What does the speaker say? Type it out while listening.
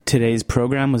Today's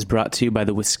program was brought to you by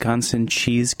the Wisconsin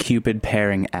Cheese Cupid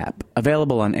Pairing app,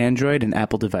 available on Android and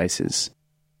Apple devices.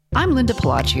 I'm Linda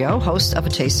Palacio, host of A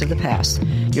Taste of the Past.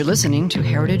 You're listening to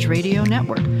Heritage Radio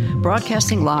Network,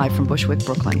 broadcasting live from Bushwick,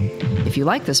 Brooklyn. If you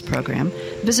like this program,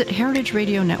 visit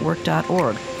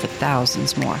heritageradionetwork.org for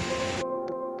thousands more.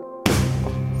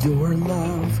 Your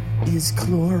love is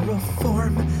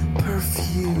chloroform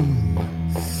perfume.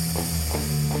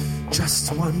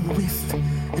 Just one whiff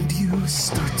and you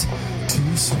start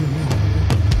to swoon.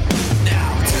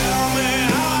 Now tell me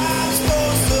how I'm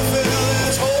supposed to fill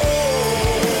this hole.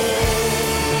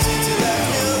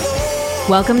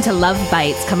 Welcome to Love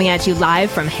Bites, coming at you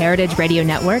live from Heritage Radio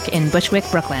Network in Bushwick,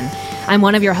 Brooklyn. I'm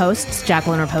one of your hosts,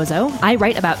 Jacqueline Raposo. I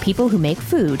write about people who make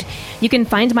food. You can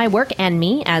find my work and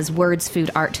me as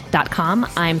wordsfoodart.com.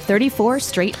 I'm 34,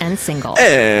 straight, and single.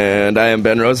 And I am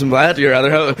Ben Rosenblatt, your other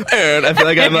host. And I feel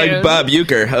like I'm like Bob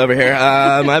Uecker over here.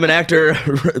 I'm an actor,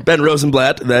 Ben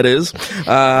Rosenblatt, that is.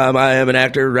 I am an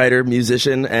actor, writer,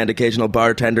 musician, and occasional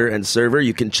bartender and server.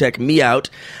 You can check me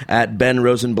out at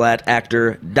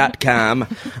benrosenblattactor.com.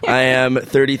 I am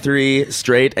 33,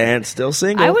 straight, and still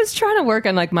single. I was trying to work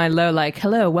on like my low, like,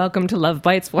 hello, welcome to Love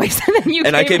Bites voice. And then you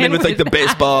I came in with like the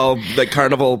baseball, the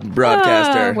carnival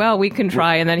broadcaster. Well, we can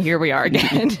try, and then here we are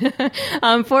again.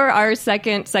 For our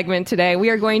second segment today, we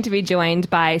are going to be joined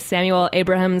by Samuel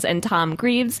Abrahams and Tom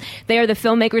Greaves. They are the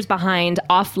filmmakers behind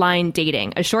Offline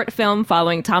Dating, a short film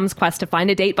following Tom's quest to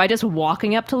find a date by just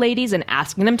walking up to ladies and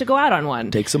asking them to go out on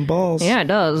one. Take some balls. Yeah, it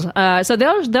does. So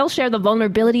they'll share the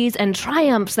vulnerabilities and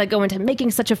triumphs that go into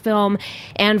making such a film.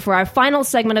 And for our final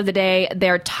segment of the day,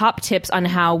 their top tips on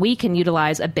how we can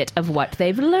utilize a bit of what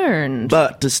they've learned.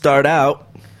 But to start out,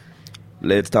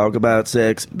 let's talk about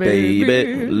sex,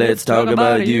 baby. Let's talk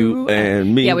about you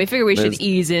and me. Yeah, we figure we should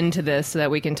ease into this so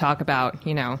that we can talk about,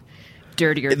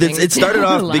 dirtier things. It started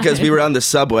off because we were on the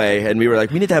subway and we were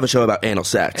like, we need to have a show about anal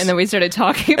sex. And then we started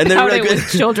talking about it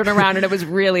with children around, and it was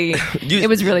really bad.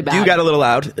 You got a little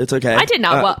loud. It's okay. I did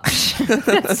not.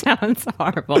 That sounds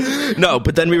horrible. No,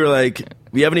 but then we were like,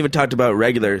 we haven't even talked about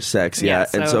regular sex yet.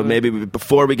 Yeah, and so maybe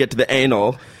before we get to the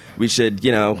anal, we should,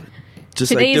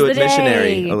 just like do it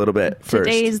missionary a little bit first.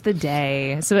 Today's the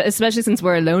day. So especially since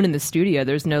we're alone in the studio,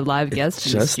 there's no live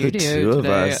guests in the studio just the two today. of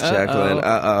us,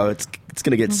 Jacqueline. It's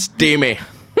going to get steamy.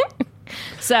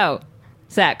 So,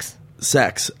 sex.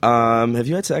 Have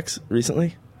you had sex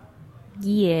recently?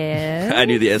 Yeah. I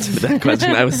knew the answer to that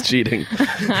question. I was cheating.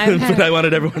 But I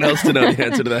wanted everyone else to know the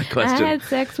answer to that question. I had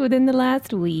sex within the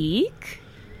last week.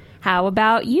 How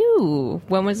about you?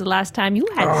 When was the last time you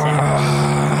had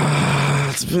sex?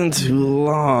 It's been too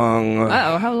long.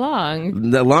 Uh-oh, how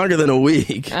long? Longer than a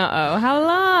week. Uh-oh, how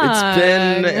long? It's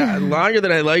been longer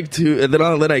than I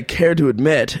than I care to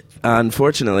admit.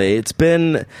 Unfortunately,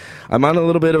 I'm on a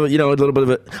little bit of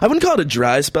I wouldn't call it a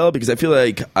dry spell because I feel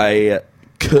like I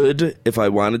could, if I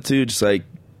wanted to, just like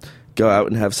go out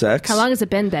and have sex. How long has it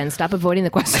been, Ben? Stop avoiding the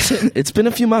question. It's been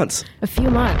a few months. A few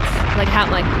months.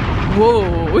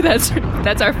 Whoa,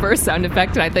 that's our first sound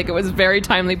effect, and I think it was very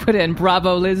timely put in.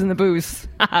 Bravo, Liz in the booth.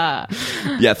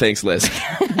 Yeah, thanks, Liz.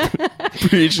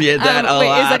 Appreciate that a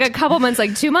lot. Is like a couple months,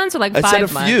 like 2 months, or like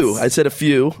 5 months? I said a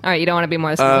few. All right, you don't want to be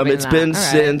more specific it's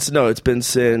been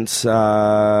since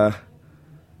the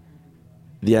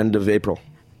end of April.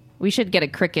 We should get a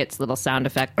cricket's little sound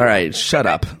effect. All right, shut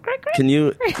up. Can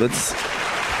you, let's...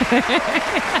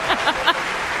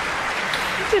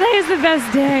 Today is the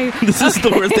best day. This is the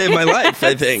worst day of my life,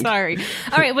 I think. Sorry.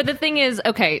 All right, but the thing is,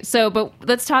 but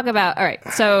let's talk about, all right,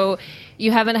 so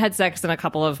you haven't had sex in a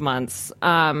couple of months.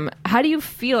 How do you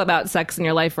feel about sex in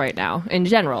your life right now, in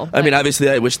general? I mean, obviously,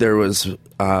 I wish there was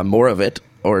more of it,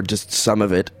 or just some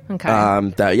of it. Okay.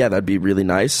 That'd be really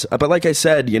nice. But like I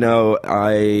said,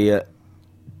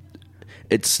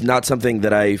 it's not something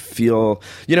that I feel...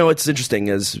 it's interesting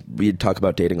as we talk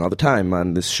about dating all the time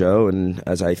on this show, and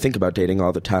as I think about dating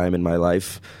all the time in my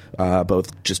life,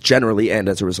 both just generally and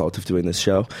as a result of doing this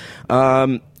show.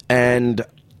 And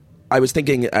I was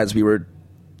thinking as we were,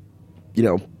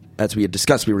 as we had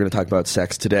discussed, we were going to talk about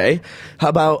sex today,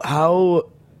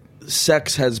 how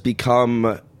sex has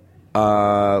become...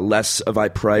 less of a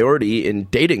priority in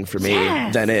dating for me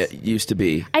than it used to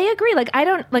be. I agree.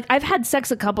 I've had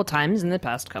sex a couple times in the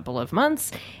past couple of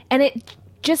months, and it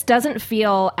just doesn't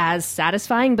feel as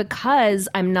satisfying because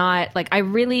I'm not,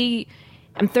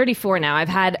 I'm 34 now. I've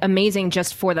had amazing,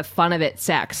 just for the fun of it,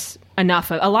 sex.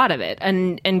 A lot of it.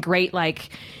 And great, let's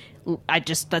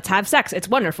have sex. It's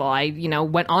wonderful. I,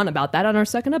 went on about that on our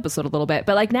second episode a little bit.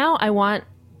 But now I want...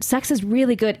 Sex is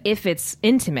really good if it's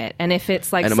intimate and if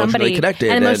it's like somebody connected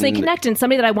and emotionally connected and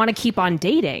somebody that I want to keep on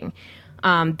dating.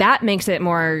 That makes it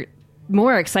more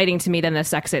more exciting to me than the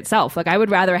sex itself. Like, I would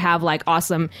rather have like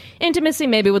awesome intimacy,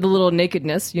 maybe with a little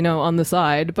nakedness, you know, on the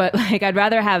side. But like, I'd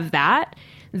rather have that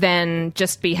than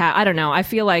just be, I don't know. I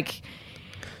feel like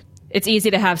it's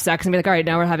easy to have sex and be like, all right,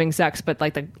 now we're having sex, but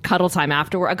like the cuddle time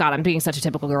afterward. Oh God, I'm being such a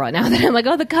typical girl right now that I'm like,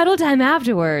 oh, the cuddle time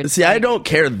afterwards. See, I don't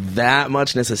care that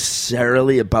much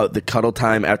necessarily about the cuddle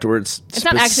time afterwards. It's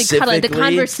not actually cuddling. The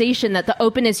conversation, that the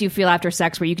openness you feel after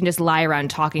sex, where you can just lie around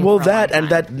talking. Well, for a long that and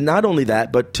time. that. Not only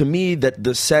that, but to me, that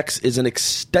the sex is an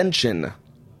extension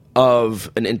of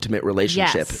an intimate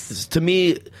relationship. Yes. To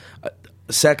me,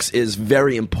 sex is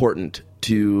very important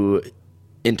to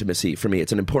intimacy for me.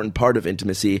 It's an important part of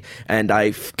intimacy, and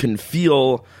I can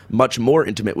feel much more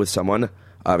intimate with someone,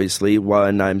 obviously,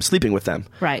 when I'm sleeping with them.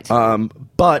 Right.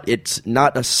 But it's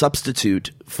not a substitute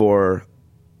for,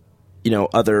 you know,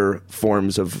 other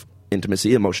forms of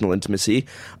intimacy, emotional intimacy.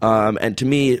 And to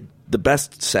me, the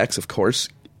best sex, of course,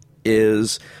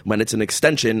 is when it's an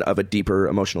extension of a deeper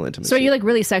emotional intimacy. So are you like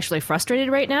really sexually frustrated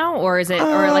right now, or is it,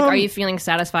 or like, are you feeling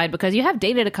satisfied because you have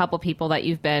dated a couple people that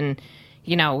you've been,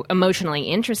 you know, emotionally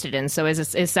interested in? So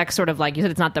is sex sort of like, you said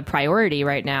it's not the priority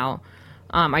right now.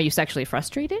 Are you sexually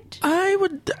frustrated? I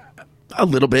would, a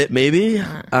little bit, maybe.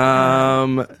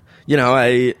 You know,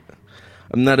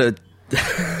 I'm not a...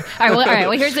 All right.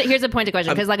 Well, here's a point of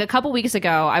question, because like a couple weeks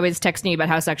ago, I was texting you about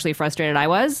how sexually frustrated I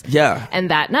was. Yeah. And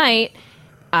that night,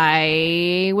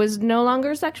 I was no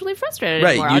longer sexually frustrated Right,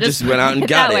 anymore. you I'll just went out and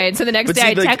put it got that it. way. And so the next But day see,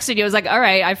 I like- texted you. I was like, all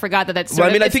right, I forgot that's Well,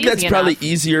 I mean, I it's think that's easy probably enough.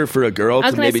 easier for a girl was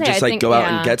to gonna maybe say, just I like think- go out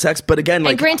yeah. and get sex. But again,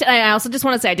 like, And granted, I also just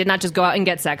want to say I did not just go out and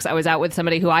get sex. I was out with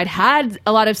somebody who I'd had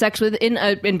a lot of sex with in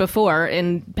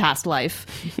past life,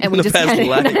 and we In a just past had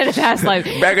life. in a past life,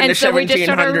 Back in and the so we just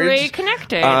sort of 1700s.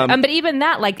 reconnected. But even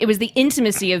that, like, it was the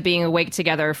intimacy of being awake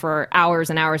together for hours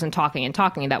and hours and talking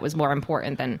that was more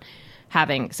important than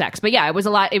having sex. But yeah, it was a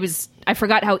lot. I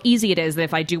forgot how easy it is that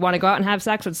if I do want to go out and have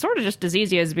sex, it's sort of just as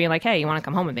easy as being like, hey, you want to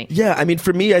come home with me? yeah, I mean,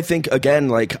 for me, I think again,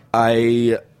 like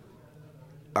I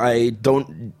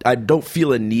don't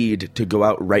feel a need to go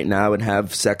out right now and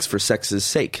have sex for sex's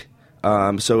sake.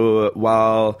 So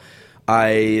while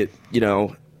I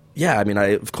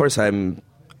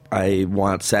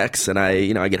want sex, and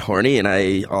I get horny,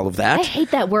 and all of that. I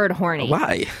hate that word horny.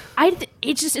 Why?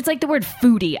 It's like the word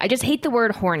foodie. I just hate the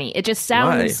word horny. It just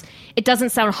sounds, Why? it doesn't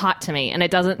sound hot to me, and it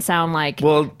doesn't sound like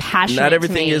passionate. not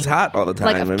everything to me. is hot all the time.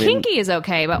 Like I mean, kinky is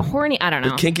okay, but horny, I don't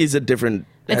know. kinky's a different.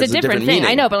 It's has a different thing. meaning.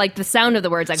 I know, but like the sound of the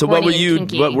words, like So horny what would and you?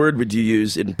 kinky. What word would you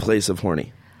use in place of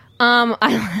horny?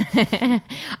 I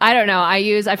don't know.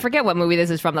 I forget what movie this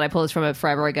is from that I pulled this from it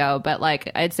forever ago, but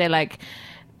like I'd say like.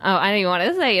 Oh, I don't even want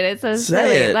to say it. It's so Say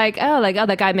silly. it. Like,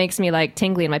 that guy makes me like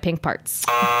tingly in my pink parts.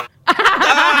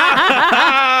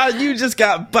 You just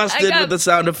got busted got with the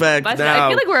sound effect. Busted. Now. I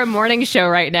feel like we're a morning show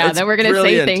right now. It's That we're going to say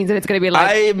brilliant. things and it's going to be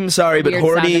like. I'm sorry, but weird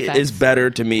sound horny effects. is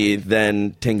better to me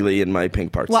than tingly in my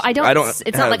pink parts. Well, I don't.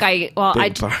 It's not like I. Well, I.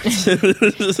 pink parts. So,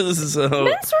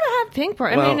 Men sort of have pink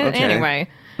parts. Well, I mean, okay.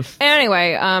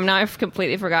 Anyway, now I've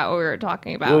completely forgot what we were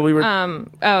talking about. Well, we were-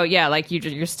 Oh yeah, like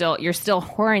you're still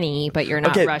horny, but you're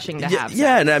not rushing to have.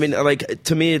 Yeah, sex. and I mean, like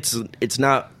to me, it's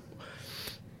not.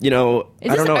 I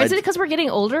don't know. Is it because we're getting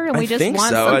older and I we just think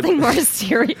want so. something more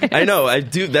serious? I know, I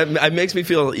do. That it makes me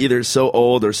feel either so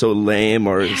old or so lame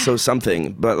or so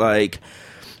something. But like,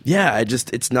 yeah,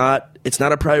 it's not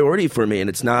a priority for me, and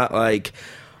it's not like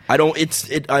I don't.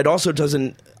 It also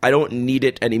doesn't. I don't need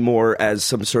it anymore as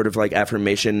some sort of like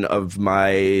affirmation of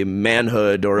my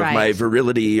manhood or of Right. my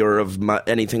virility or of my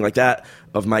anything like that,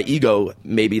 of my ego,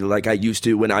 maybe like I used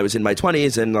to when I was in my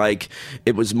 20s, and like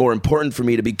it was more important for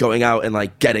me to be going out and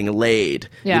like getting laid.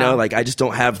 Yeah. Like I just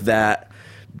don't have that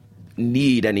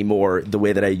need anymore the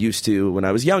way that I used to when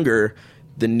I was younger.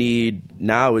 The need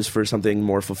now is for something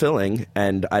more fulfilling,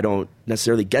 and I don't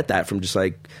necessarily get that from just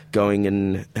like going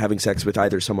and having sex with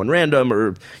either someone random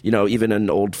or even an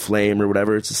old flame or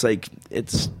whatever. It's just like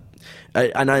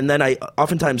and then I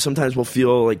sometimes will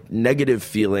feel like negative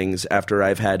feelings after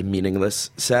I've had meaningless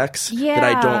sex that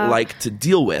I Yeah. don't like to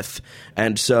deal with,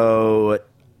 and so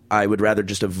I would rather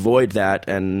just avoid that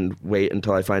and wait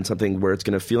until I find something where it's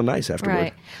going to feel nice afterward.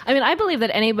 Right. I mean, I believe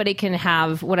that anybody can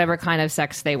have whatever kind of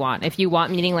sex they want. If you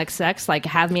want meaningless sex, like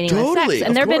have meaningless Totally, sex. of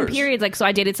And there have been course. periods, like, so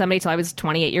I dated somebody till I was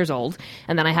 28 years old,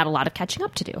 and then I had a lot of catching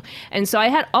up to do. And so I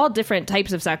had all different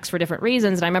types of sex for different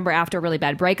reasons. And I remember after a really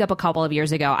bad breakup a couple of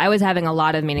years ago, I was having a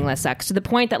lot of meaningless sex to the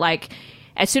point that, like,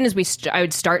 as soon as I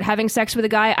would start having sex with a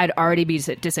guy, I'd already be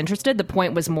disinterested. The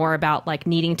point was more about like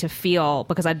needing to feel,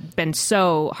 because I'd been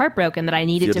so heartbroken that I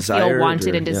needed Feel to desired feel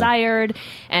wanted or- and yeah. desired,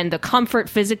 and the comfort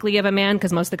physically of a man,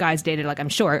 because most of the guys dated, like, I'm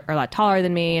short or a lot taller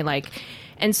than me,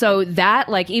 and so that,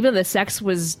 like, even the sex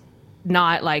was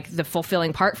not like the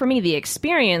fulfilling part for me. The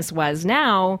experience was.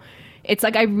 Now it's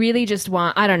like I really just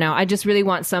want, I don't know, I just really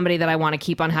want somebody that I want to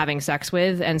keep on having sex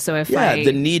with. And so if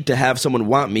the need to have someone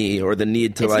want me, or the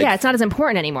need to it's not as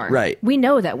important anymore. Right. We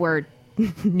know that we're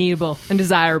needable and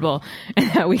desirable, and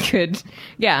that we could,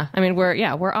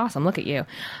 we're awesome. Look at you.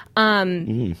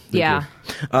 Yeah,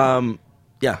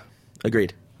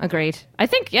 agreed. I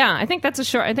think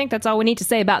that's all we need to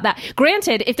say about that.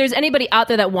 Granted, if there's anybody out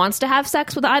there that wants to have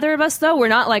sex with either of us, though, we're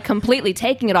not like completely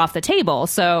taking it off the table.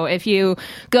 So if you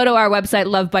go to our website,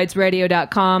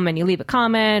 lovebitesradio.com, and you leave a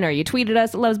comment, or you tweet at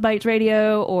us at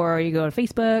lovebitesradio, or you go to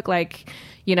Facebook,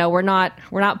 we're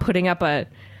not putting up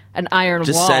an iron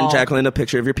Just wall. send Jacqueline a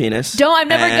picture of your penis. I've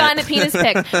never gotten a penis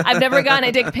pic. I've never gotten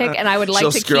a dick pic, and I would like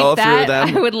to keep that.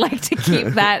 I would like to keep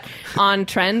that on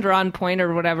trend or on point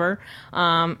or whatever.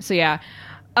 All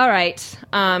right.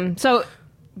 So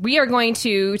we are going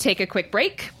to take a quick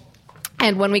break.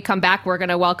 And when we come back, we're going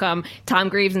to welcome Tom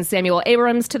Greaves and Samuel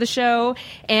Abrams to the show.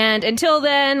 And until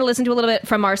then, listen to a little bit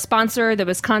from our sponsor, the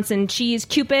Wisconsin Cheese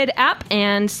Cupid app,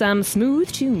 and some smooth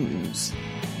tunes.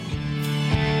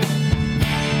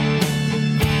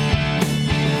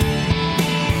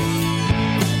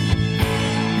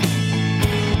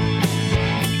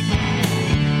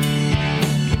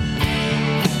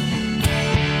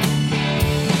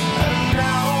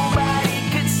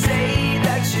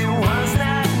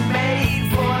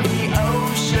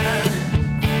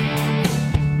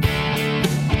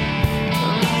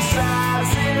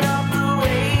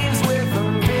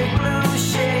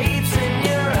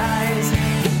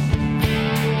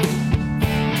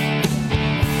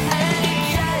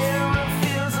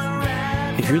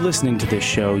 If you're listening to this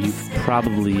show, you've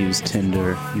probably used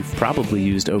Tinder, you've probably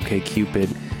used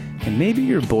OkCupid, and maybe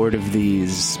you're bored of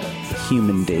these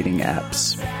human dating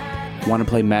apps. Want to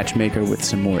play matchmaker with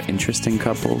some more interesting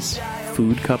couples?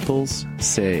 Food couples?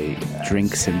 Say,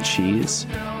 drinks and cheese?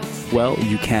 Well,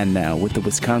 you can now with the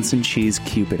Wisconsin Cheese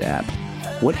Cupid app.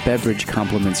 What beverage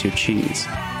complements your cheese?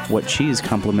 What cheese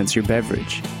complements your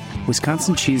beverage?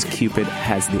 Wisconsin Cheese Cupid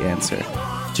has the answer.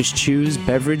 Just choose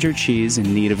beverage or cheese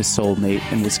in need of a soulmate,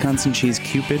 and Wisconsin Cheese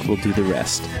Cupid will do the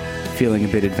rest. Feeling a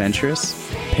bit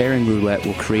adventurous? Pairing Roulette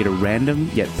will create a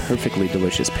random yet perfectly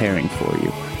delicious pairing for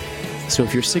you. So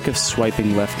if you're sick of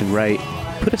swiping left and right,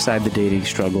 put aside the dating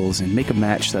struggles and make a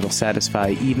match that'll satisfy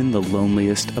even the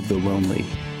loneliest of the lonely.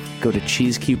 Go to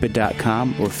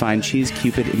cheesecupid.com or find Cheese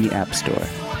Cupid in the App Store.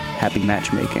 Happy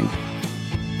matchmaking.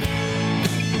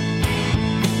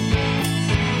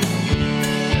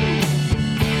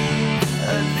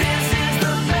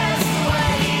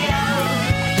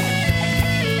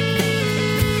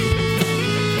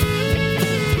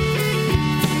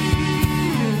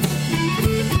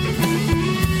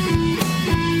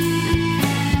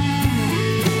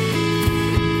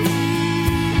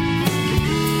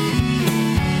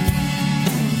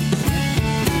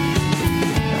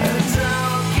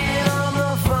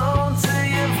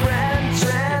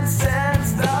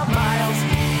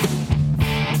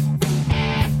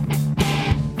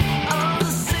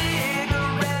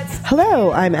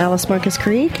 Hello, I'm Alice Marcus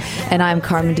Krieg. And I'm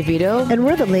Carmen DeVito. And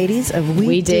we're the ladies of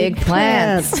We Dig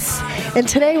Plants. And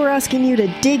today we're asking you to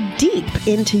dig deep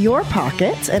into your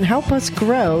pockets and help us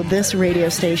grow this radio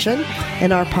station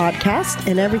and our podcast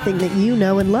and everything that you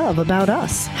know and love about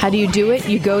us. How do you do it?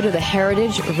 You go to the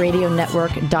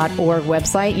heritageradionetwork.org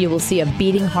website. You will see a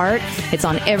beating heart. It's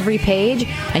on every page.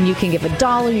 And you can give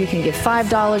 $1, you can give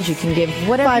 $5, you can give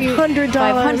whatever $500.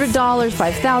 $500,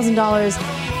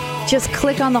 $5,000. Just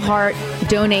click on the heart,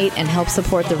 donate, and help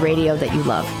support the radio that you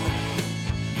love.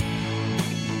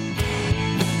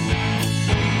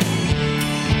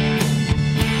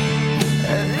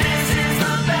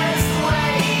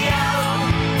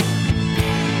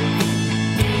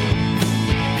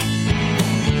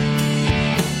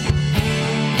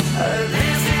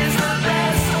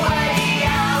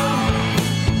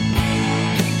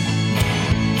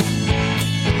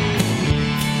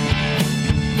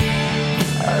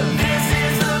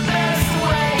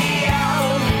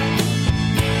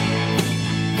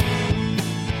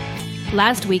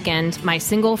 Last weekend, my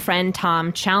single friend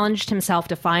Tom challenged himself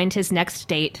to find his next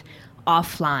date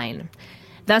offline.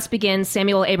 Thus begins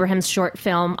Samuel Abrams' short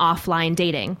film Offline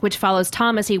Dating, which follows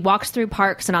Tom as he walks through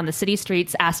parks and on the city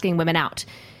streets asking women out.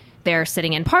 They're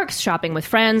sitting in parks, shopping with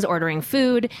friends, ordering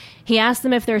food. He asks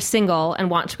them if they're single and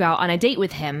want to go out on a date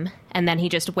with him, and then he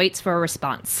just waits for a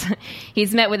response.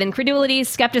 He's met with incredulity,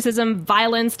 skepticism,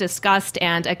 violence, disgust,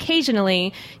 and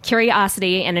occasionally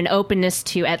curiosity and an openness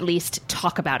to at least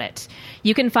talk about it.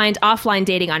 You can find Offline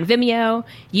Dating on Vimeo,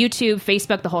 YouTube,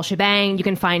 Facebook, the whole shebang. You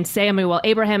can find Samuel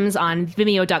Abrahams on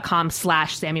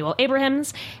vimeo.com/Samuel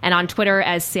Abrahams, and on Twitter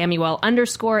as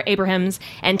Samuel_Abrahams,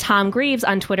 and Tom Greaves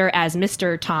on Twitter as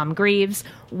Mr. Tom Greaves.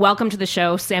 Welcome to the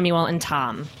show, Samuel and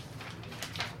Tom.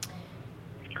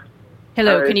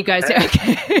 Hello, can you guys hear?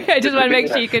 Okay. I just want to make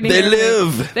sure you can hear me.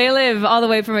 They live all the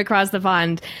way from across the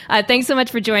pond. Thanks so much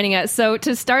for joining us. So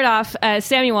to start off,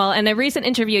 Samuel, in a recent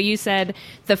interview, you said,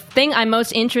 the thing I'm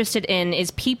most interested in is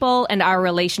people and our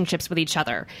relationships with each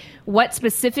other. What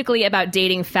specifically about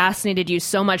dating fascinated you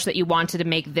so much that you wanted to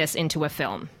make this into a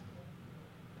film?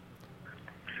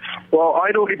 Well,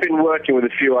 I'd already been working with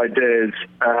a few ideas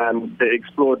that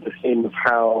explored the theme of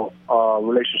how our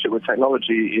relationship with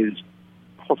technology is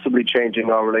possibly changing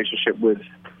our relationship with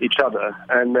each other.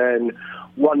 And then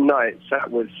one night,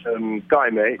 sat with some guy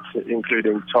mates,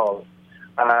 including Tom,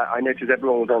 I noticed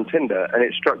everyone was on Tinder, and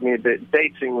it struck me that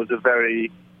dating was a very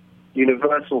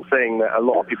universal thing that a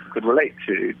lot of people could relate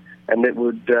to, and it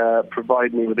would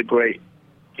provide me with a great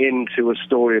into a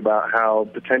story about how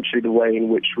potentially the way in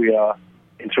which we are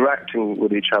interacting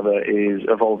with each other is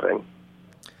evolving.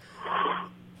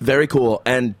 Very cool.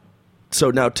 And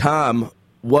so now, Tom,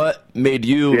 what made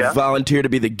you volunteer to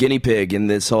be the guinea pig in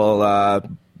this whole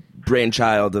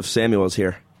brainchild of Samuel's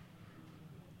here?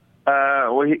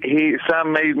 Well,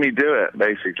 Sam made me do it,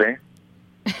 basically.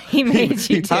 He made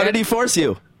you do How did he force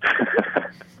you?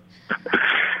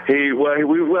 He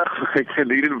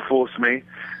didn't force me,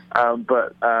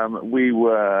 but we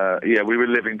were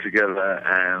living together,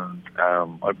 and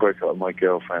I broke up with my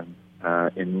girlfriend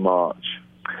in March.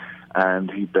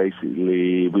 And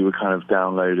we were kind of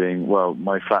downloading,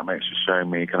 my flatmates were showing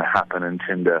me kind of Happen and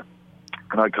Tinder,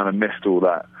 and I kind of missed all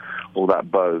that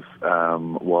buzz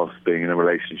whilst being in a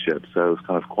relationship, so I was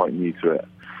kind of quite new to it.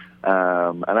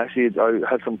 And actually, I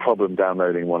had some problem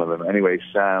downloading one of them. Anyway,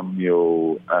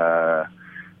 Samuel, I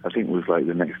think it was like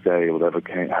the next day or whatever,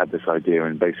 had this idea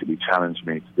and basically challenged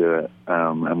me to do it,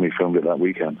 and we filmed it that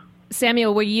weekend.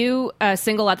 Samuel, were you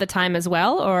single at the time as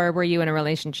well, or were you in a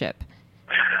relationship?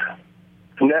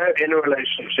 No, in a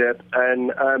relationship,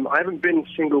 and I haven't been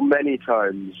single many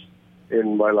times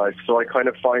in my life, so I kind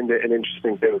of find it an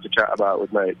interesting thing to chat about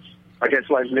with mates. I guess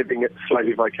like living it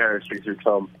slightly vicariously through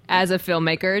Tom. As a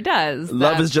filmmaker does.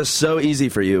 Love is just so easy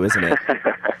for you, isn't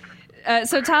it?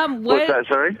 So, Tom, What's that,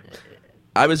 sorry?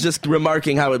 I was just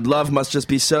remarking how love must just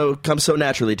be come so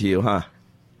naturally to you, huh?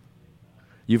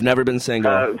 You've never been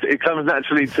single. It comes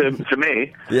naturally to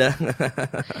me. Yeah.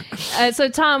 So,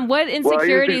 Tom, what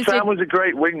insecurities... Sam was a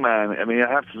great wingman. I mean, I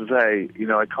have to say,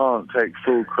 I can't take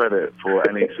full credit for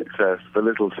any success, the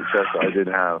little success that I did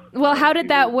have. Well, how did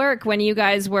that work when you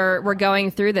guys were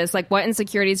going through this? Like, what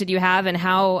insecurities did you have, and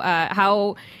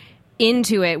how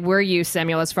into it were you,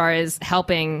 Samuel, as far as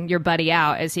helping your buddy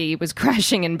out as he was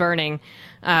crashing and burning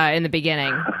in the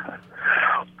beginning?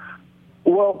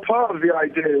 Well, part of the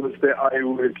idea was that I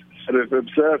would sort of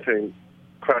observe him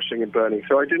crashing and burning,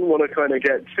 so I didn't want to kind of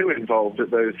get too involved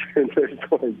at those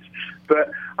points.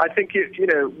 But I think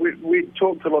we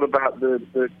talked a lot about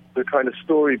the kind of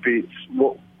story beats,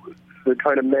 what the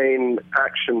kind of main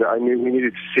action that I knew we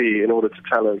needed to see in order to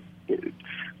tell a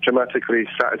dramatically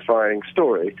satisfying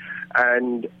story,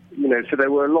 and so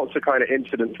there were lots of kind of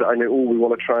incidents that I knew. We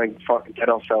want to try and get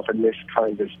ourselves in this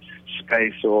kind of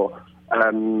space, or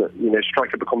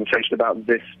strike up a conversation about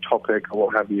this topic or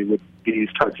what have you with these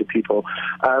types of people.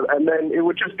 And then it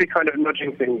would just be kind of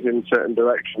nudging things in certain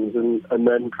directions and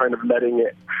then kind of letting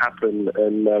it happen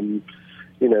and,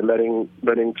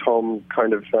 letting Tom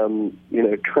kind of,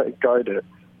 guide it.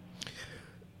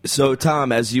 So,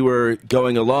 Tom, as you were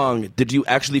going along, did you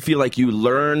actually feel like you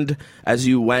learned as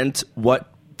you went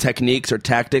what techniques or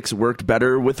tactics worked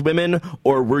better with women,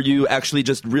 or were you actually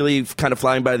just really kind of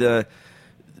flying by the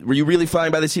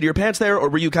seat of your pants there, or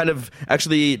were you kind of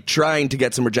actually trying to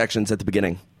get some rejections at the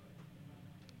beginning?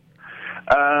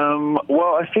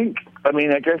 Well, I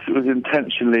guess it was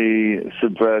intentionally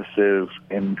subversive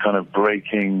in kind of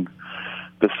breaking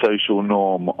the social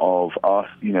norm of us,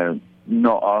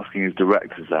 not asking as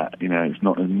direct as that.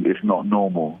 It's not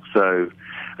normal. So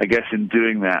I guess in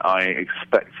doing that, I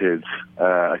expected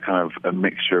a kind of a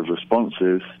mixture of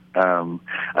responses.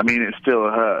 It still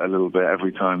hurt a little bit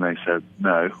every time they said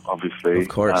no, obviously. Of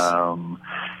course.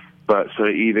 But so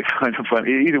it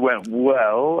either went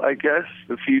well, I guess.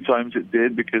 A few times it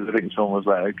did, because I think someone was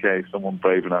like, okay, someone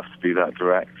brave enough to be that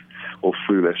direct, or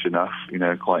foolish enough,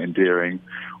 quite endearing.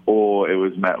 Or it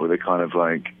was met with a kind of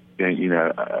like,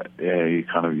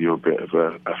 you're a bit of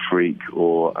a freak,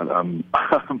 or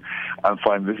I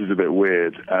find this is a bit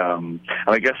weird. And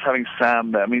I guess having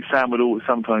Sam there, Sam would always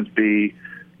sometimes be,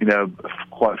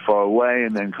 quite far away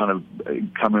and then kind of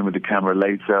come in with the camera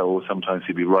later, or sometimes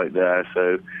he'd be right there.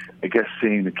 So I guess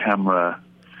seeing the camera,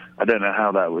 I don't know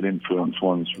how that would influence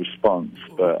one's response,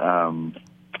 but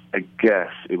I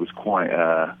guess it was quite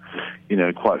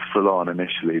full on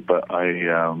initially. But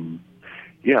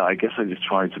I guess I just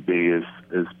tried to be as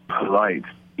polite,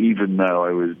 even though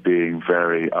I was being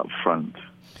very upfront.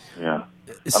 Yeah.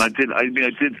 And I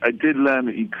did learn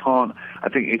that you can't. I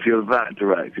think if you're that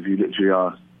direct, if you literally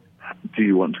ask, "Do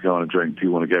you want to go on a drink? Do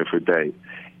you want to go for a date?"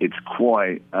 It's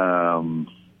quite.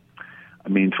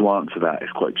 To answer that is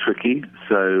quite tricky.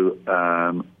 So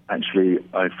actually,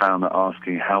 I found that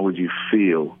asking, "How would you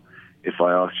feel if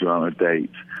I asked you on a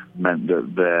date?" meant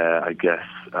that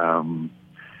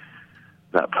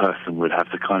that person would have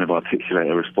to kind of articulate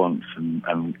a response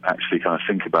and actually kind of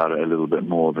think about it a little bit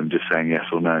more than just saying yes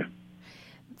or no.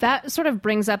 That sort of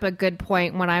brings up a good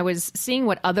point. When I was seeing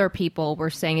what other people were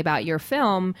saying about your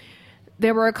film,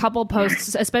 there were a couple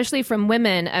posts, especially from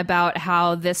women, about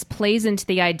how this plays into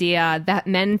the idea that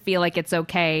men feel like it's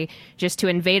okay just to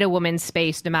invade a woman's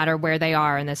space no matter where they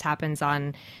are. And this happens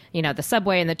on, the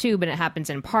subway and the tube, and it happens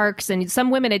in parks. And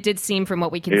some women, it did seem from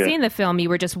what we can see in the film, you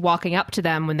were just walking up to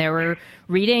them when they were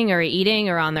reading or eating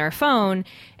or on their phone,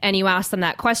 and you asked them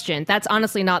that question. That's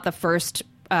honestly not the first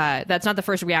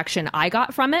reaction I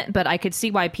got from it, but I could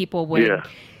see why people would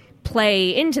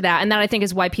play into that. And that, I think,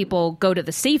 is why people go to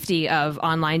the safety of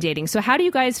online dating. So how do you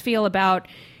guys feel about,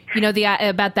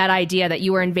 about that idea that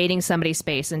you were invading somebody's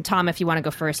space? And Tom, if you want to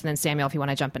go first, and then Samuel, if you want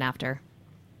to jump in after.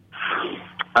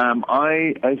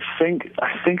 I think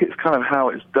it's kind of how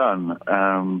it's done.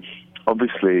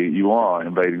 Obviously, you are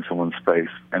invading someone's space,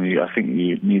 and I think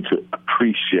you need to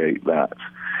appreciate that.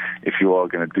 If you are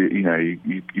going to do,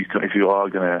 if you are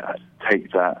going to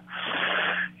take that,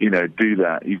 do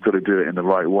that, you've got to do it in the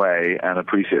right way and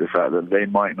appreciate the fact that they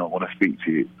might not want to speak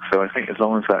to you. So I think as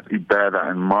long as that you bear that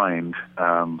in mind,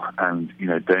 and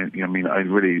don't. I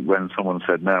really, when someone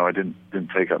said no, I didn't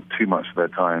take up too much of their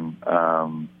time.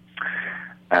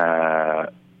 I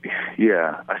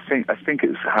think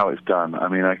it's how it's done.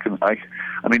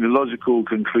 The logical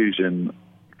conclusion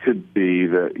could be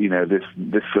that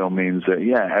this film means that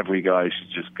every guy should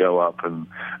just go up and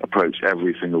approach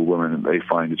every single woman that they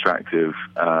find attractive,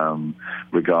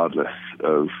 regardless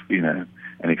of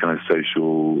any kind of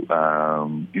social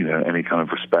any kind of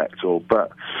respect.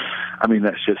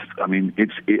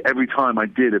 Every time I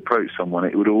did approach someone,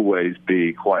 it would always be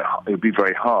it would be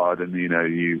very hard. And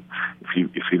if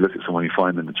you look at someone, you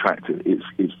find them attractive,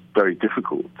 it's very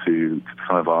difficult to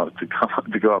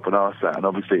go up and ask that. And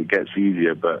obviously it gets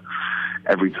easier, but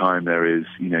every time there is,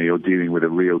 you're dealing with a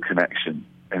real connection,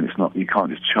 and it's not, you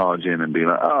can't just charge in and be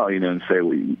like, and say,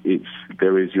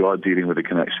 you are dealing with a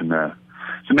connection there.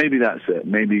 So maybe that's it.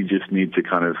 Maybe you just need to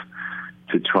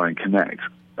to try and connect,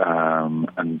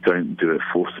 and don't do it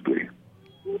forcibly.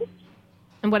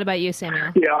 And what about you,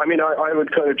 Samuel? Yeah, I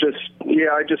would kind of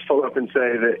I just follow up and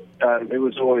say that it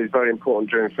was always very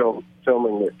important during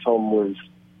filming that Tom was,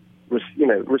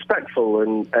 respectful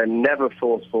and never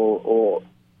forceful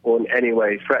or in any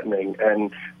way threatening,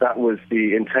 and that was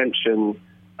the intention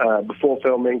before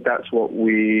filming. That's what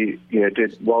we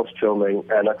did whilst filming,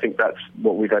 and I think that's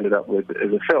what we've ended up with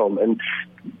as a film. And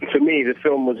for me, the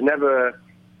film was never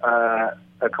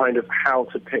a kind of how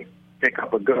to pick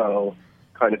up a girl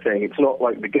kind of thing. It's not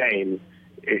like The Game.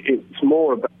 It's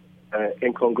more about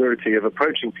incongruity of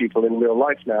approaching people in real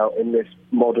life now in this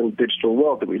modern digital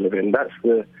world that we live in. That's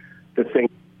the thing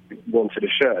we wanted to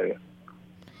show.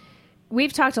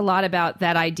 We've talked a lot about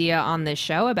that idea on this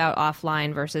show about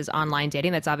offline versus online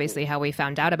dating. That's obviously how we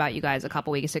found out about you guys a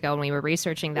couple weeks ago when we were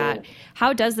researching that.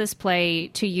 How does this play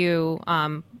to you,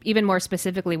 even more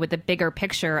specifically with the bigger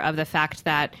picture of the fact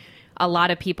that a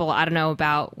lot of people, I don't know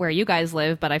about where you guys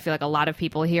live, but I feel like a lot of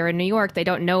people here in New York, they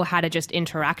don't know how to just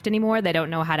interact anymore. They don't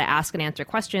know how to ask and answer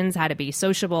questions, how to be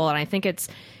sociable. And I think it's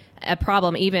a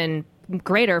problem even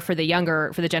greater for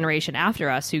the generation after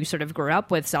us who sort of grew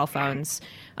up with cell phones.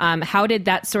 How did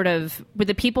that with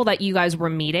the people that you guys were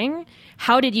meeting,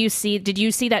 did you see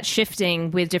that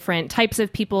shifting with different types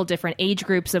of people, different age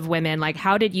groups of women? Like,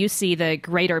 how did you see the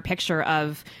greater picture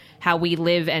of how we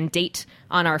live and date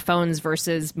on our phones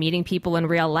versus meeting people in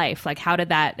real life? Like,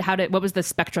 what was the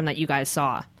spectrum that you guys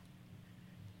saw?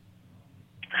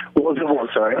 What was it?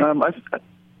 Sorry.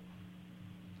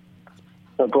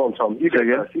 Go on, Tom. You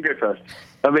go first.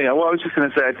 What I was just going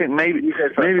to say, I think maybe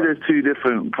there's two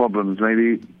different problems.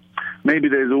 Maybe maybe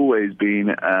there's always been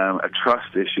a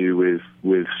trust issue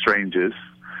with strangers,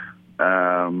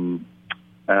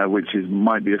 which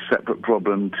might be a separate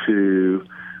problem to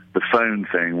the phone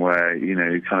thing, where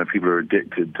kind of people are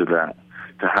addicted to that,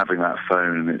 to having that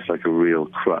phone, and it's like a real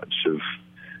crutch of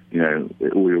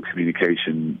all your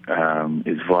communication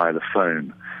is via the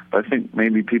phone. But I think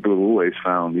maybe people have always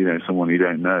found someone you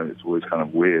don't know, it's always kind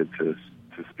of weird to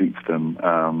speak to them.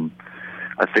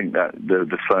 I think that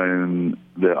the phone,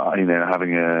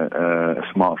 having a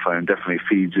smartphone definitely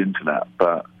feeds into that.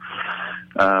 But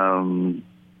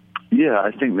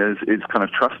I think it's kind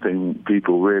of trusting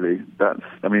people, really.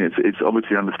 It's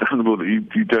obviously understandable that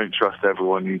you don't trust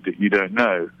everyone you don't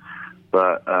know.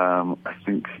 But I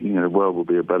think the world will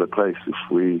be a better place if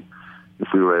we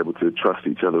were able to trust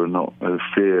each other and not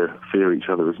fear each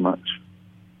other as much.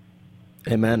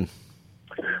 Amen.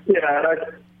 Yeah,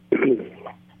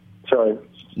 sorry.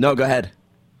 No, go ahead.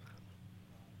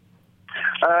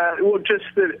 Well, just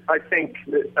that I think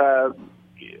that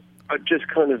just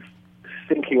kind of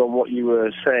thinking on what you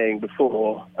were saying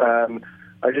before. I'm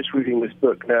just reading this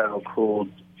book now called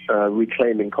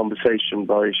Reclaiming Conversation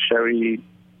by Sherry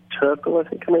Turkle, I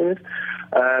think her name is,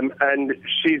 and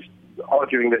she's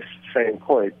arguing this same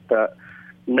point, that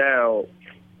now,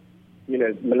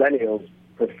 millennials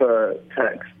prefer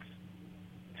texts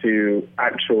to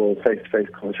actual face-to-face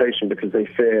conversation because they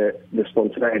fear the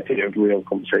spontaneity of real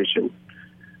conversation.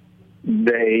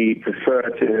 They prefer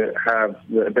to have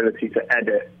the ability to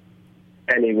edit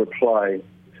any reply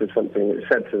to something that's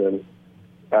said to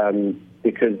them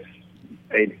because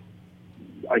they,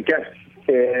 I guess,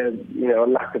 fear, a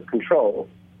lack of control.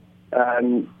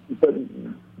 But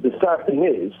the sad thing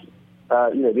is,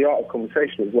 the art of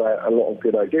conversation is where a lot of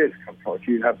good ideas come from. If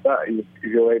you have that, if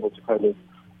you're able to kind of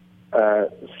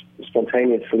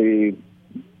spontaneously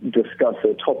discuss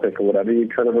a topic or whatever, you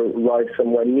kind of arrive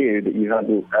somewhere new that you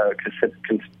hadn't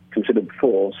considered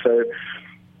before. So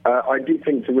I do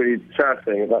think it's a really sad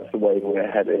thing that that's the way we're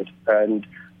headed, and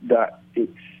that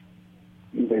it's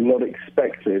not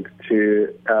expected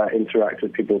to interact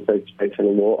with people face-to-face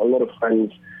anymore. A lot of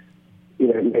friends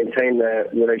maintain their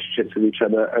relationships with each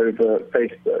other over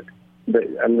Facebook,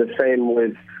 and the same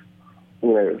with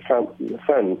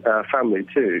family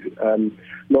too.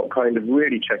 Not kind of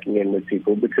really checking in with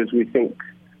people because we think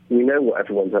we know what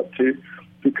everyone's up to,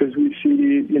 because we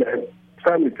see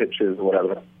family pictures or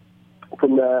whatever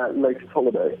from their latest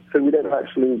holiday. So we don't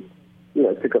actually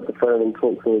pick up the phone and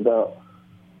talk to them about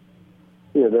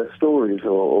their stories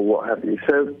or what have you.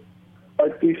 So I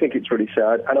do think it's really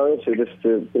sad, and I also, just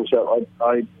to finish up,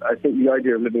 I think the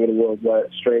idea of living in a world where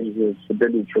strangers are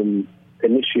forbidden from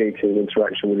initiating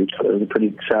interaction with each other is a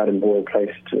pretty sad and boring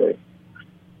place to be.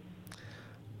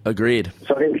 Agreed.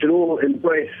 So I think we should all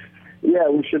embrace,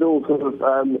 we should all sort of,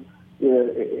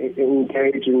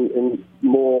 engage in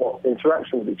more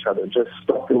interaction with each other. Just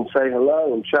stop and say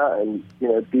hello and chat and,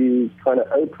 be kind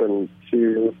of open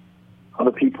to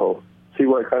other people. See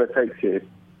where it kind of takes you.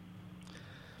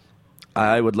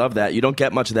 I would love that. You don't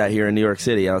get much of that here in New York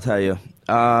City, I'll tell you.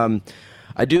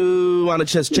 I do want to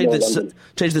just change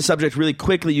the subject really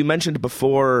quickly. You mentioned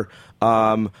before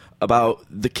about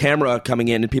the camera coming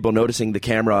in and people noticing the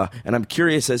camera, and I'm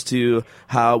curious as to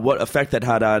what effect that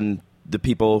had on the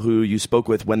people who you spoke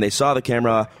with when they saw the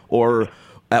camera, or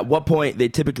at what point they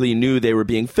typically knew they were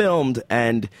being filmed,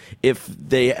 and if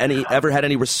they ever had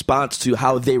any response to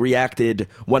how they reacted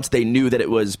once they knew that it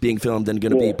was being filmed and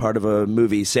going to be part of a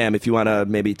movie. Sam, if you want to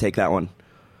maybe take that one.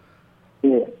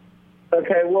 Yeah.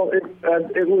 Okay, well,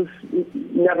 it was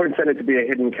never intended to be a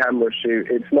hidden camera shoot.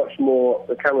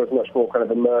 The camera is much more kind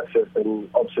of immersive and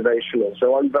observational.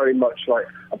 So I'm very much like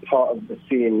a part of the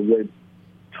scene with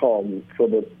Tom for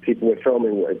the people we're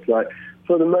filming with. Like,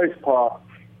 for the most part,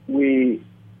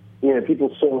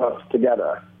 people saw us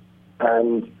together,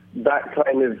 and that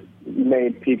kind of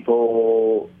made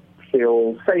people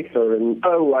feel safer and,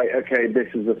 oh, right, okay, this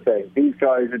is the thing. These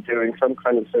guys are doing some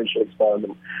kind of social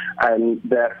experiment, and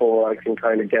therefore I can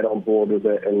kind of get on board with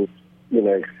it and,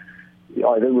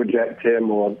 either reject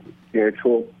him or,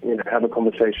 talk, have a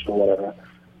conversation or whatever.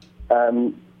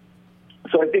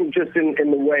 So I think just in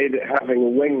the way that having a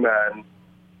wingman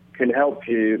can help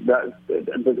you, that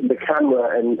the camera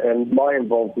and my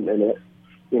involvement in it,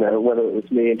 whether it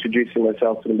was me introducing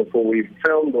myself to them before we even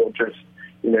filmed, or just,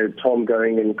 Tom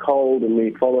going in cold and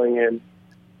me following him,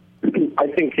 I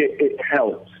think it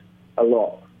helped a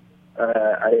lot.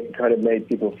 It kind of made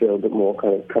people feel a bit more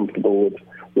kind of comfortable with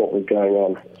what was going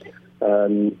on.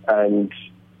 And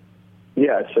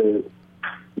so.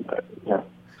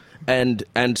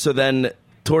 And so then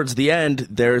towards the end,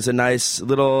 there's a nice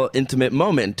little intimate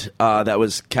moment that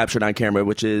was captured on camera,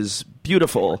 which is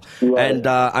beautiful. Right. And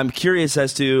I'm curious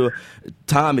as to,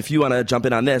 Tom, if you want to jump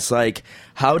in on this, like,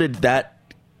 how did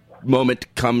that moment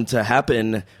come to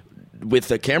happen with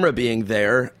the camera being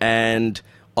there? And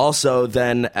also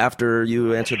then after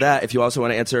you answer that, if you also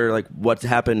want to answer, like, what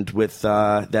happened with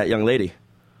that young lady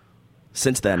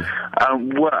since then.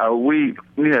 Well, it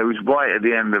was right at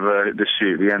the end of the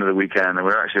shoot, the end of the weekend, and we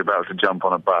were actually about to jump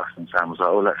on a bus, and Sam was like,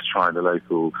 "Oh, let's try the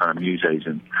local kind of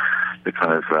newsagent, the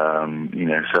kind of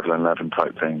 7-Eleven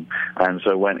type thing." And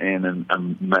so I went in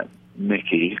and met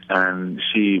Nikki, and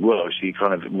she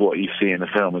kind of, what you see in the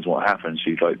film is what happened.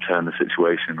 She like turned the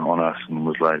situation on us and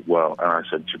was like, "Well," and I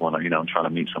said, "Do you want to, I'm trying to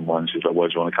meet someone." She's like, "Well,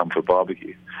 do you want to come for a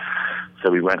barbecue?" So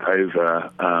we went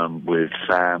over with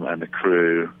Sam and the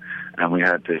crew, and we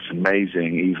had this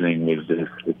amazing evening with this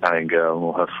Italian girl and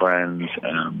all her friends.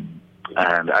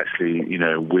 And actually,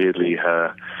 weirdly,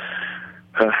 her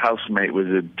housemate was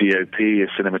a DOP, a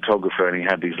cinematographer, and he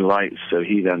had these lights. So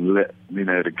he then lit,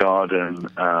 the garden.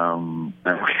 And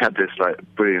we had this like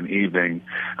brilliant evening,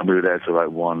 and we were there till like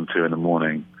 1, 2 in the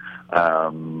morning.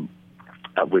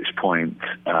 At which point,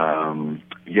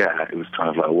 it was kind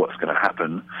of like, what's going to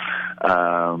happen?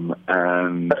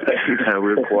 And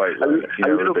we were quite a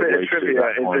little bit of trivia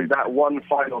is that one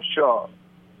final shot.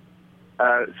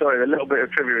 A little bit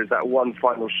of trivia is that one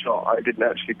final shot. I didn't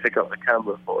actually pick up the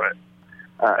camera for it.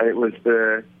 And it was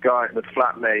the guy, the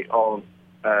flatmate of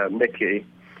Mickey,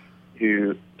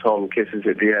 who Tom kisses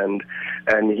at the end,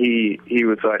 and he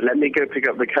was like, "Let me go pick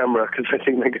up the camera because I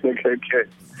think they're going to go kiss."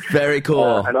 Very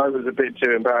cool. And I was a bit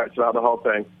too embarrassed about the whole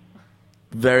thing.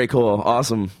 Very cool.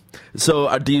 Awesome.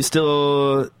 So do you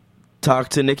still talk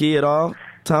to Nikki at all,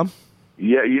 Tom?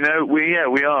 Yeah, we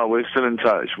are. We're still in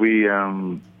touch. We,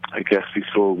 I guess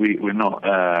we're not,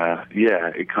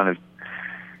 it kind of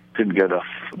didn't go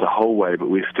the whole way, but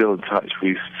we're still in touch.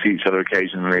 We see each other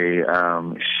occasionally.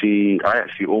 I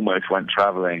actually almost went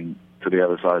traveling to the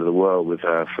other side of the world with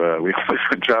her. We almost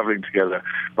went traveling together,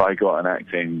 but I got an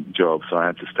acting job, so I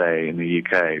had to stay in the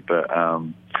UK. But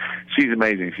she's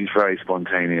amazing. She's very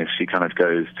spontaneous. She kind of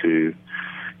goes to,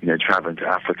 traveling to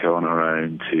Africa on her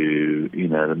own, to,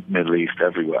 the Middle East,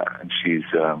 everywhere. And she's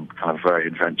kind of very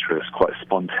adventurous, quite a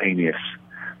spontaneous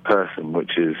person,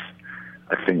 which is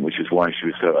why she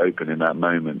was so open in that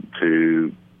moment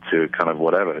to kind of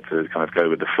to kind of go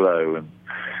with the flow, and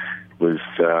was,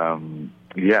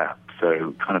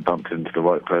 so kind of bumped into the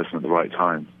right person at the right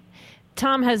time.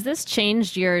 Tom, has this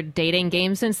changed your dating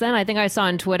game since then? I think I saw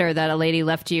on Twitter that a lady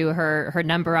left you her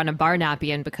number on a bar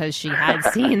napkin because she had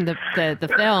seen the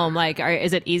film. Like,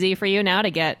 is it easy for you now to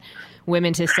get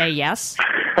women to say yes?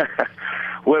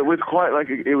 Well, it was quite like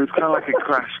it was kind of like a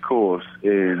crash course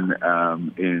in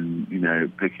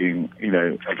picking,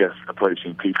 I guess,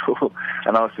 approaching people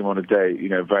and asking them on a date.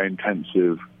 Very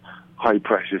intensive, high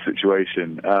pressure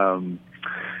situation.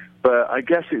 But I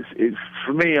guess it's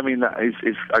for me. I mean, I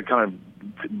kind of,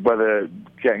 whether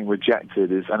getting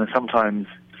rejected is, and sometimes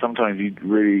you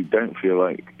really don't feel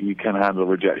like you can handle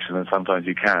rejection, and sometimes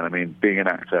you can. I mean, being an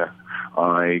actor,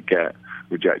 I get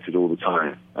rejected all the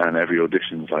time, and every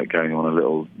audition's like going on a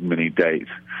little mini date,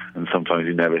 and sometimes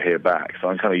you never hear back. So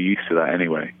I'm kind of used to that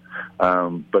anyway.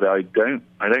 But I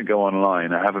don't go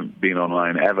online. I haven't been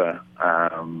online ever,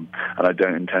 and I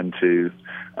don't intend to.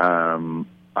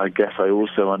 I guess I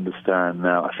also understand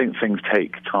now. I think things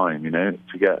take time,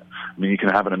 to get. I mean, you can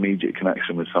have an immediate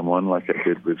connection with someone like I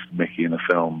did with Mickey in the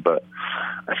film, but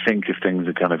I think if things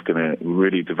are kind of going to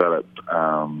really develop,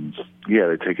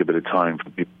 they take a bit of time for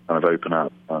people to kind of open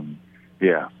up. I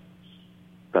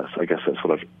guess that's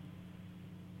what I've.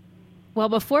 Well,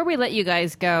 before we let you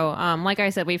guys go, like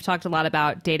I said, we've talked a lot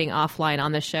about dating offline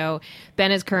on the show.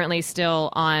 Ben is currently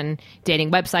still on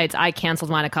dating websites. I canceled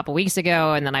mine a couple weeks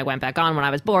ago, and then I went back on when I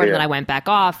was bored, and then I went back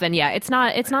off. And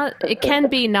it can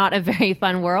be not a very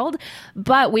fun world,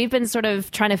 but we've been sort of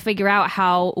trying to figure out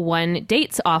how one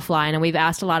dates offline, and we've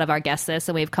asked a lot of our guests this,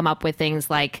 and we've come up with things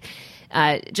like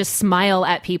just smile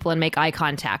at people and make eye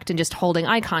contact, and just holding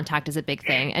eye contact is a big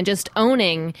thing, and just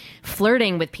owning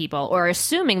flirting with people, or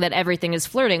assuming that everything is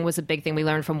flirting was a big thing we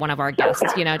learned from one of our guests.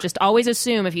 Just always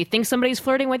assume, if you think somebody's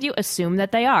flirting with you, assume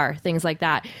that they are, things like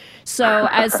that. So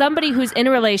as somebody who's in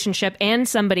a relationship and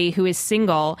somebody who is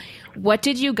single, what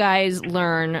did you guys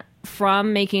learn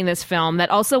from making this film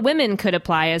that also women could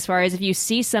apply, as far as if you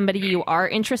see somebody you are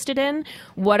interested in,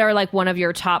 what are like one of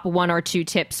your top 1 or 2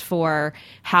 tips for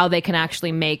how they can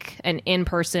actually make an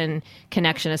in-person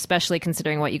connection, especially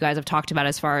considering what you guys have talked about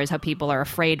as far as how people are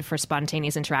afraid for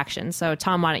spontaneous interaction. So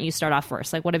Tom, why don't you start off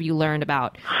first? Like, what have you learned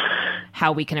about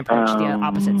how we can approach the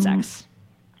opposite sex?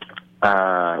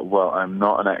 Well, I'm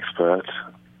not an expert,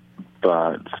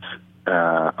 but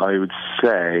I would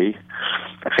say,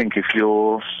 I think if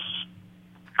you're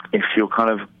kind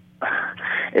of,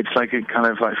 it's like a kind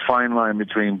of like fine line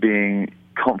between being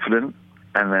confident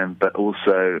but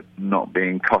also not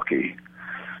being cocky.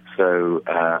 So,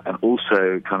 and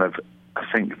also kind of, I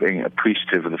think, being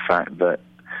appreciative of the fact that,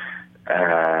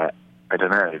 I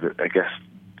don't know, I guess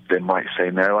they might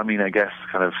say no. I mean, I guess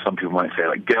kind of some people might say,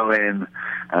 like, go in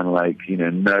and, like,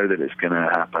 know that it's going to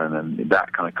happen, and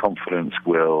that kind of confidence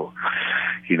will,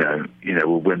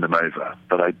 will win them over.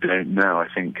 But I don't know. I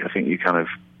think you kind of,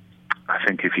 I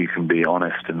think if you can be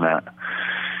honest in that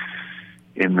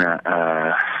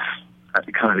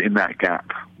kind of in that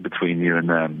gap between you and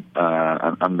them,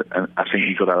 and I think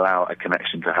you've got to allow a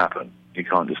connection to happen. You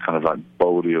can't just kind of like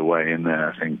boulder your way in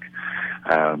there. I think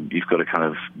you've got to kind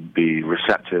of be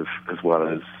receptive as well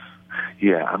as,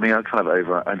 I mean, I don't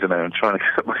know, I'm trying to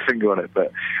put my finger on it,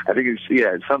 but I think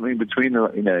it's something between,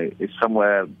 it's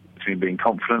somewhere between being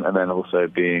confident and then also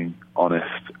being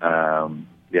honest.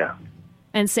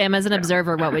 And Sam, as an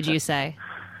observer, what would you say?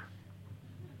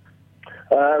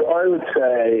 I would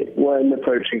say when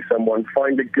approaching someone,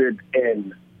 find a good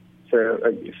in. So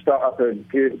start up a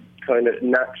good kind of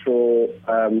natural,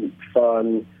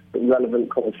 fun,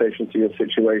 relevant conversation to your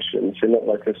situation. So not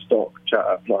like a stock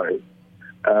chat-up line.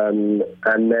 And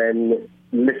then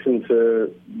listen to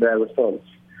their response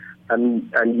and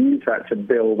use that to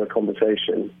build a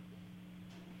conversation.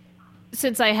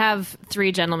 Since I have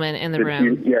three gentlemen in the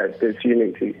room. It's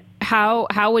unique to you.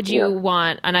 How would you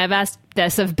want, and I've asked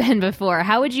this of Ben before,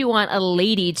 how would you want a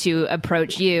lady to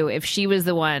approach you if she was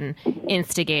the one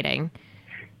instigating?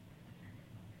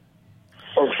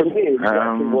 Well, for me,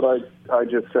 exactly what I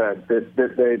just said, that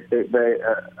they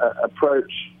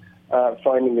approach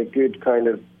finding a good kind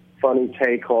of funny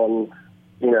take on,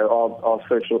 our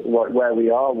social, where we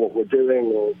are, what we're doing,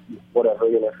 or whatever,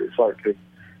 if it's like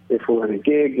if we're at a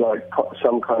gig, like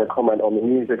some kind of comment on the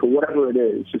music or whatever it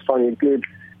is, just finding a good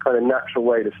kind of natural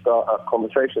way to start a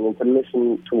conversation and to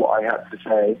listen to what I have to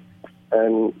say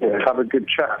and have a good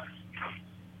chat.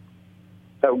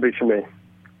 That would be for me.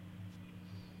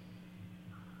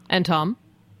 And Tom?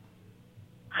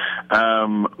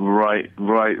 Write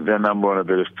their number on a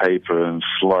bit of paper and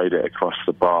slide it across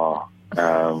the bar.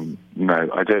 No,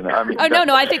 I don't know. I mean,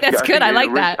 no, I think that's good. I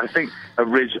like that. I think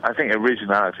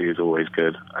originality is always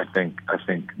good. I think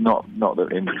not that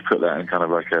you put that in kind of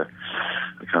like a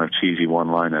kind of cheesy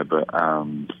one-liner, but I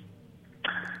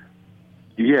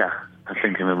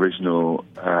think an original,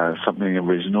 something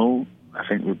original, I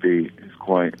think would be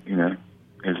quite, is a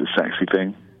sexy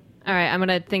thing. All right, I'm going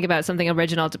to think about something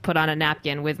original to put on a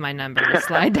napkin with my number to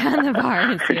slide down the bar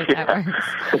and see if that works.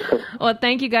 Well,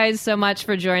 thank you guys so much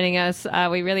for joining us.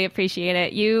 We really appreciate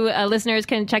it. You listeners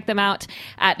can check them out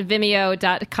at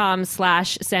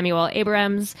vimeo.com/Samuel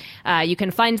Abrams. You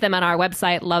can find them on our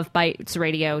website,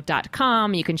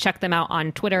 lovebitesradio.com. You can check them out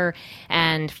on Twitter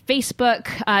and Facebook.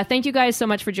 Thank you guys so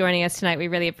much for joining us tonight. We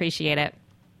really appreciate it.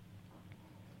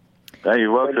 Hey,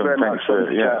 you're welcome. Thanks.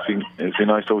 It's been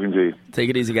nice talking to you. Take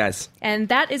it easy, guys. And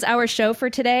that is our show for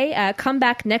today. Come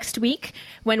back next week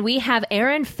when we have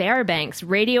Erin Fairbanks,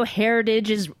 Radio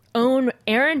Heritage's own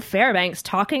Erin Fairbanks,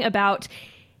 talking about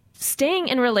staying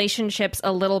in relationships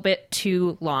a little bit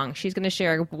too long. She's going to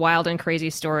share a wild and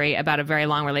crazy story about a very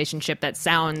long relationship that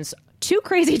sounds too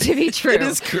crazy to be true. It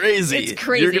is crazy. It's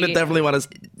crazy. You're going to definitely want to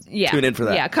tune in for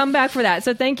that. Yeah, come back for that.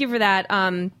 So thank you for that.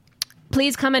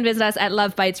 Please come and visit us at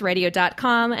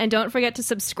lovebitesradio.com, and don't forget to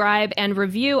subscribe and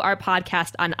review our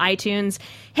podcast on iTunes.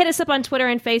 Hit us up on Twitter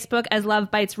and Facebook as Love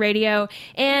Bites Radio,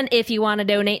 and if you want to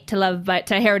donate to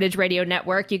Heritage Radio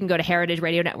Network, you can go to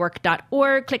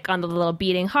heritageradionetwork.org, click on the little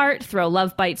beating heart, throw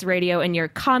Love Bites Radio in your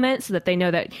comments so that they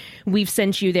know that we've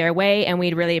sent you their way, and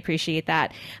we'd really appreciate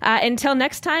that. Until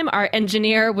next time, our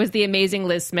engineer was the amazing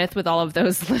Liz Smith with all of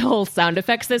those little sound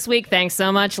effects this week. Thanks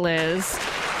so much, Liz.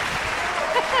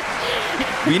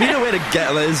 We need a way to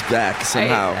get Liz back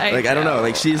somehow. I don't know.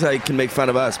 Like, she's like can make fun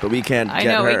of us, but we can't get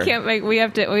her. We can't make. We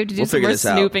have to do some more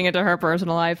snooping into her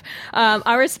personal life.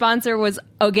 Our sponsor was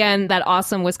again that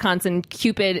awesome Wisconsin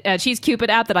Cupid Cheese Cupid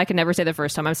app that I can never say the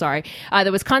first time. I'm sorry.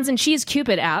 The Wisconsin Cheese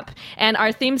Cupid app, and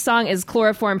our theme song is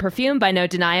 "Chloroform Perfume" by No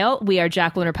Denial. We are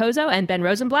Jacqueline Raposo and Ben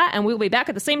Rosenblatt, and we'll be back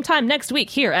at the same time next week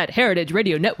here at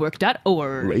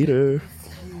HeritageRadioNetwork.org. Later.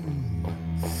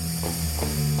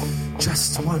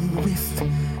 Just one whiff,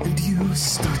 and you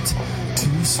start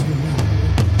to swoon.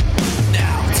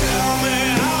 Now tell me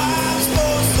how I'm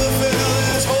supposed to feel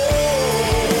this hole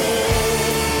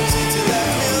since you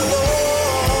left me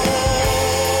alone.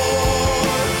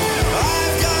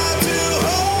 I've got too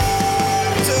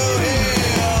hard to hear.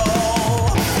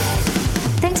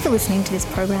 listening to this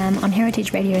program on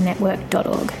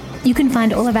heritageradionetwork.org. You can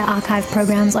find all of our archive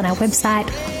programs on our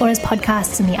website or as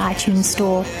podcasts in the iTunes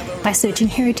Store by searching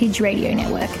Heritage Radio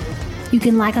Network. You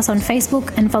can like us on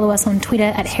Facebook and follow us on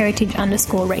Twitter at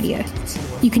heritage_radio.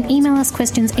 You can email us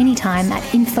questions anytime at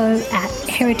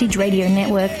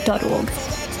info@heritageradionetwork.org.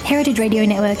 Heritage Radio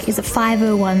Network is a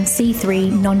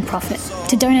 501c3 non-profit.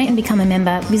 To donate and become a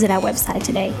member, visit our website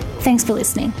today. Thanks for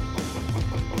listening.